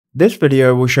This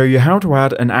video will show you how to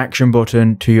add an action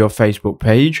button to your Facebook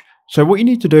page. So what you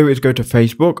need to do is go to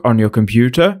Facebook on your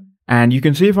computer, and you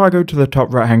can see if I go to the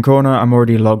top right hand corner, I'm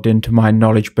already logged into my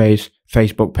KnowledgeBase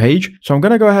Facebook page. So I'm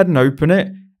going to go ahead and open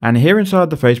it. And here inside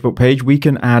the Facebook page, we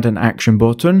can add an action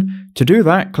button. To do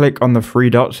that, click on the three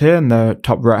dots here in the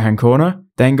top right hand corner.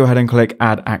 Then go ahead and click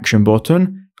add action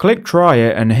button. Click try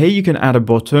it, and here you can add a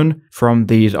button from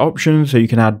these options. So you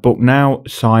can add book now,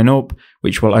 sign up,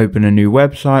 which will open a new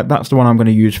website. That's the one I'm going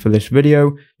to use for this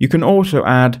video. You can also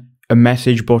add a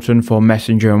message button for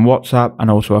Messenger and WhatsApp,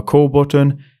 and also a call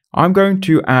button. I'm going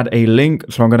to add a link,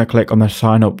 so I'm going to click on the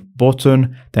sign up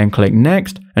button, then click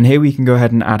next, and here we can go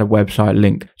ahead and add a website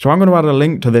link. So I'm going to add a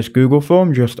link to this Google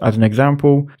form just as an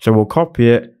example. So we'll copy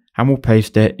it and we'll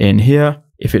paste it in here.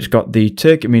 If it's got the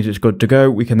tick, it means it's good to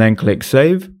go. We can then click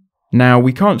save. Now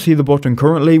we can't see the button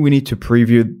currently, we need to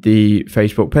preview the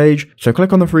Facebook page. So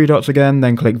click on the three dots again,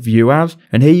 then click view as,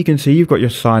 and here you can see you've got your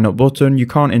sign up button. You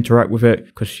can't interact with it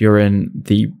because you're in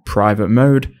the private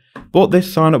mode, but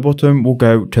this sign up button will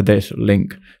go to this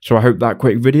link. So I hope that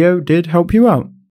quick video did help you out.